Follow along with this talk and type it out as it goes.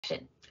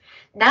action.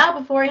 Now,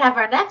 before we have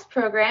our next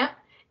program,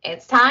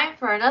 it's time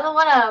for another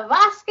one of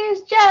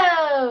Oscar's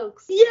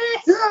jokes.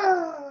 Yes!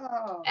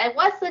 Yeah! And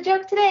what's the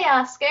joke today,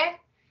 Oscar?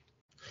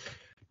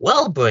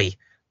 Well, Brie,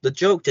 the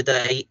joke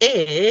today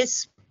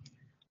is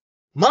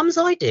Mum's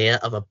idea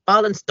of a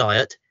balanced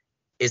diet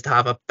is to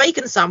have a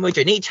bacon sandwich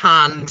in each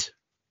hand.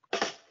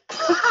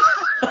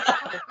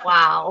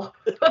 Wow.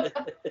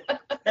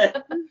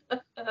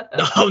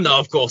 No,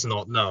 of course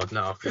not. No.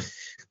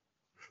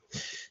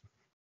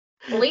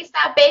 At least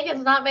that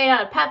bacon's not made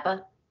out of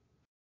pepper.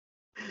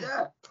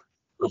 Yeah.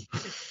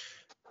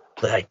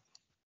 But hey,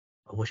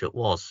 I wish it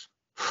was.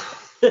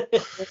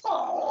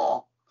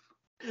 Oh.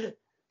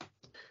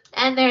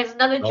 And there's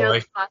another joke,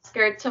 Sorry.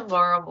 Oscar,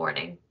 tomorrow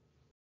morning.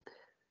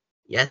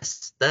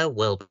 Yes, there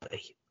will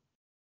be.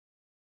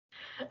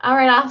 All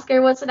right,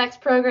 Oscar, what's the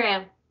next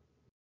program?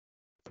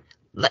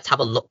 Let's have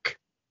a look.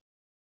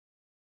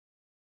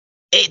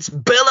 It's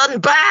Bill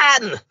and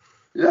Ben!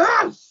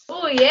 Yes!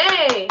 Oh,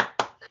 yay!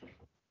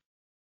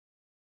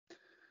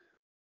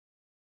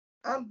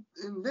 And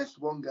in this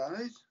one,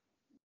 guys,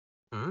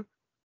 Hmm?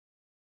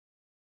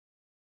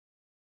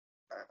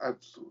 I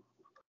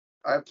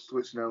have to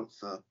switch notes,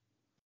 sir.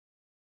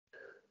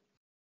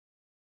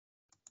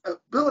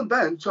 Bill and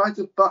Ben tried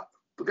to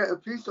get a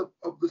piece of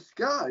the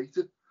sky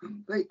to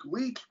make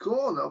each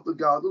corner of the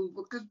garden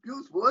look as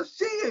beautiful as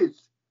she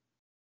is.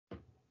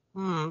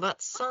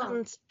 That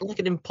sounds like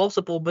an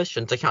impossible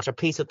mission to catch a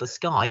piece of the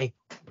sky.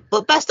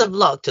 But best of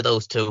luck to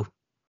those two.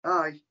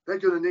 Aye, they're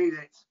going to need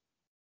it.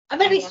 A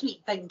very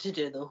sweet thing to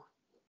do, though.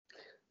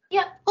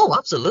 Yep. Oh,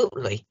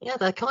 absolutely. Yeah,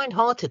 they're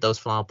kind-hearted, those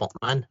flower pot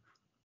men.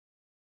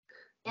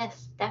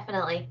 Yes,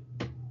 definitely.